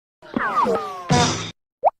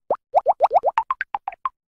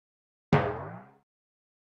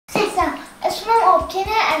اسمم آبتینه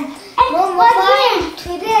ما میخوایم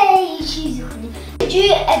توی یه چیزی کنیم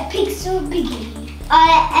توی پیکسل بگیری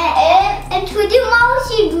توی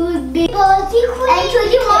ماوسی بازی کنی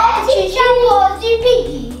توی ماوسی بازی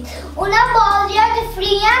بگیری اونا بازیات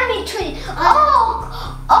فری هم میتونی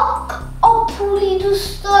پولی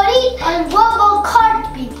دوست داری با کارت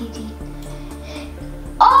بگیری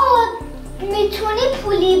میتونی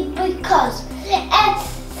پولی بکاز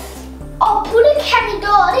پول کمی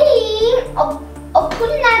داری پول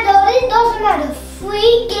نداری doesn't matter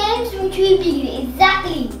free games میتونی بگیری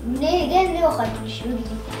exactly نمیخواد پولش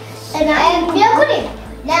بگیری بیا کنیم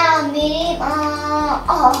نه میریم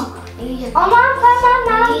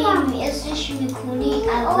میریم اسمش میکنی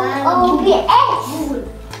اول گوگل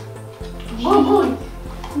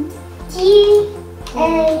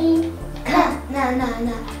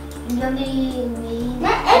نه اینجا میریم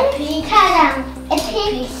من اپیک کردم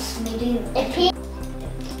اپیک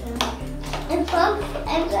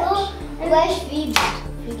باش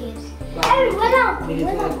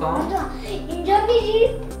اینجا میری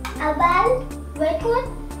اول بکن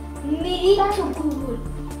میری تو گوگل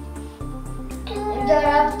اینجا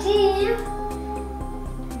رفتیم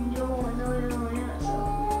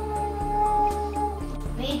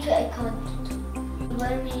میری تو اکانت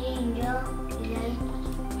دوباره میری اینجا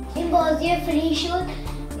این بازی فری شد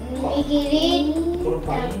میگیرید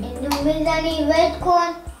اینو میزنی وید کن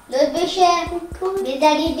لود بشه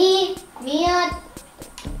میزنی دی میاد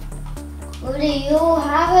you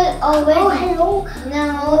have it already. Hello.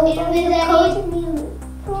 Now اینو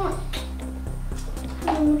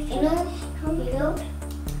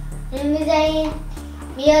میزنی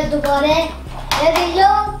میاد دوباره اینو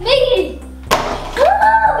میگیری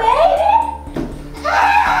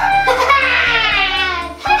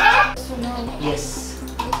Yes.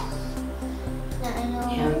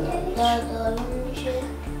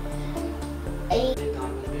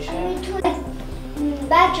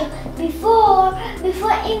 بچه before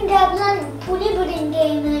این قبلا پولی بود این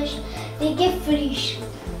گیمش دیگه فری شد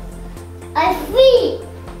فری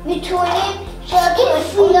میتونیم شاید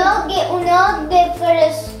اونا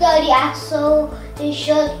بفرستاری اکسو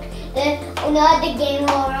شد اونا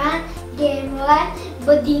گیم رن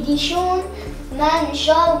با دیدیشون من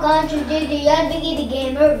شام کنم چون دیدی یاد بگیری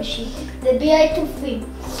گیمر بشی بیای تو فیلم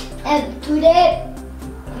توده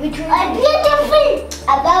میتونیم بیاد تو فیلم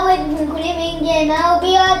اول میکنیم این گیمه و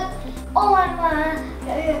بیاد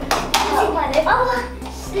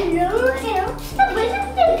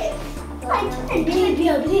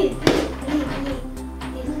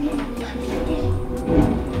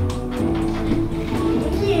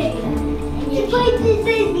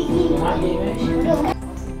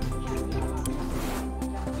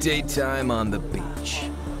Daytime on the beach.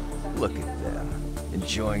 Look at them,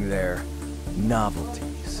 enjoying their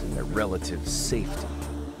novelties and their relative safety.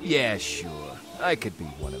 Yeah, sure, I could be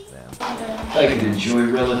one of them. I could enjoy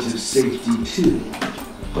relative safety too,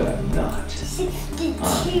 but I'm not.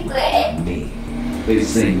 I'm me. They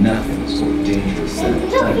say nothing is more dangerous than a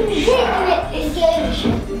touch.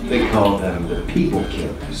 They call them the people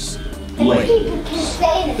killers, flames,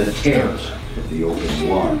 the terror of the open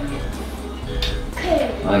water.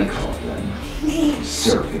 I call them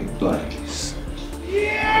surfing buddies.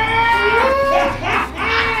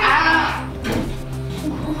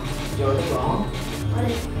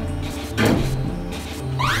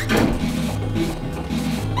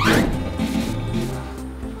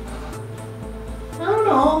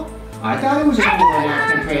 I thought it was a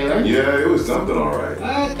American trailer. Yeah, it was something alright.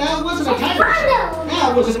 That wasn't a tiger shark.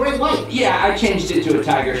 No, it was a great white. Yeah, I changed it to a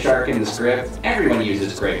tiger shark in the script. Everyone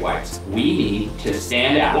uses great whites. We need to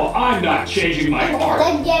stand out. Well, I'm not changing my part.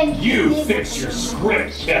 You fix your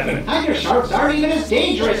script, Kevin. Tiger sharks aren't even as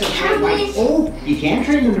dangerous as great whites. Oh, you can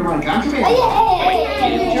train them to run contraband.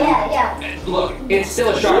 Look, it's still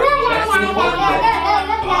a shark. That's the important part.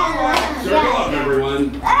 Circle up,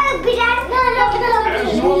 everyone.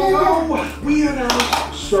 As you all know, we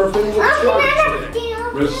announced surfing with sharks today.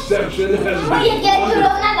 Reception has been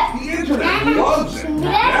wonderful. The internet loves it.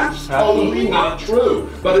 That's totally not true,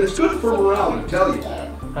 but it's good for morale, I tell you.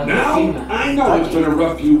 Now, I know it's been a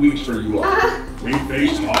rough few weeks for you all. We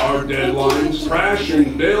faced hard deadlines,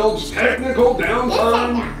 crashing builds, technical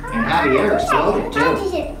downtime. And Javier exploded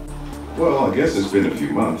too. Well, I guess it's been a few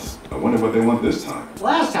months. I wonder what they want this time.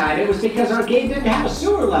 Last time it was because our game didn't have a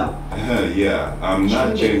sewer level. Yeah, I'm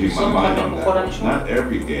not changing my mind on that. Not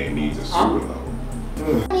every game needs a sewer level.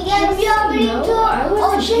 میگم بیا بریم تو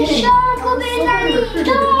عاشق شارکو بزنیم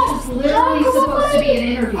Literally supposed to be an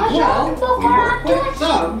interview. Well, we work quick,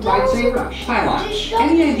 some might say rush. Pylon,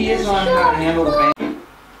 any ideas on how to handle the band?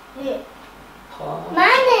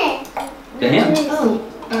 منه To him? Oh,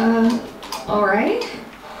 alright.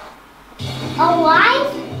 Alright?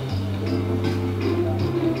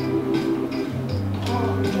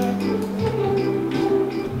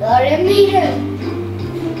 داره میره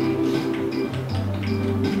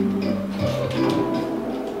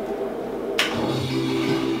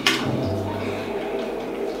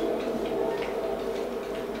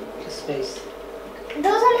Space.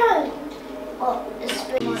 doesn't hurt. Oh, it's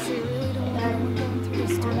space.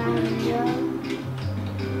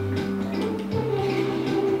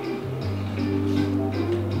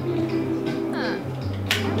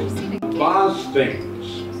 Boss things.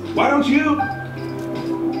 Why don't you?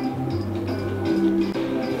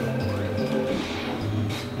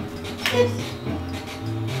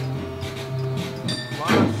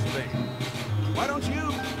 Boss thing. Why don't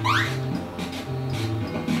you?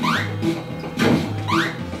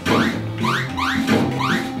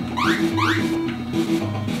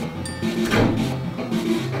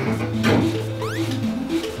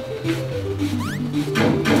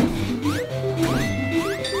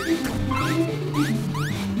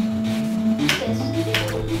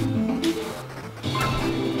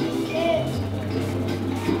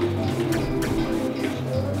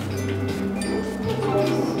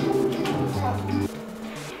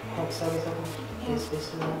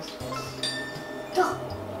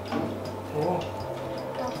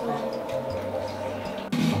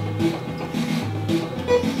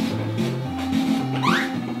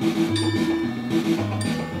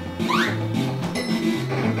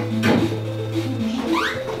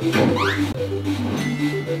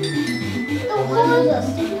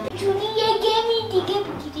 میتونی یه گیمی دیگه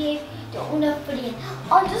بگیری اون نفری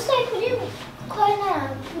آدرس پولی کار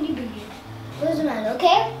ندارم پولی بگیر بزنه اوکی؟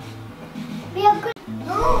 بیا کن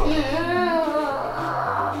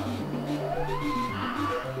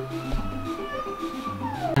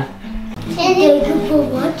Thank you for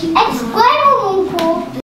watching.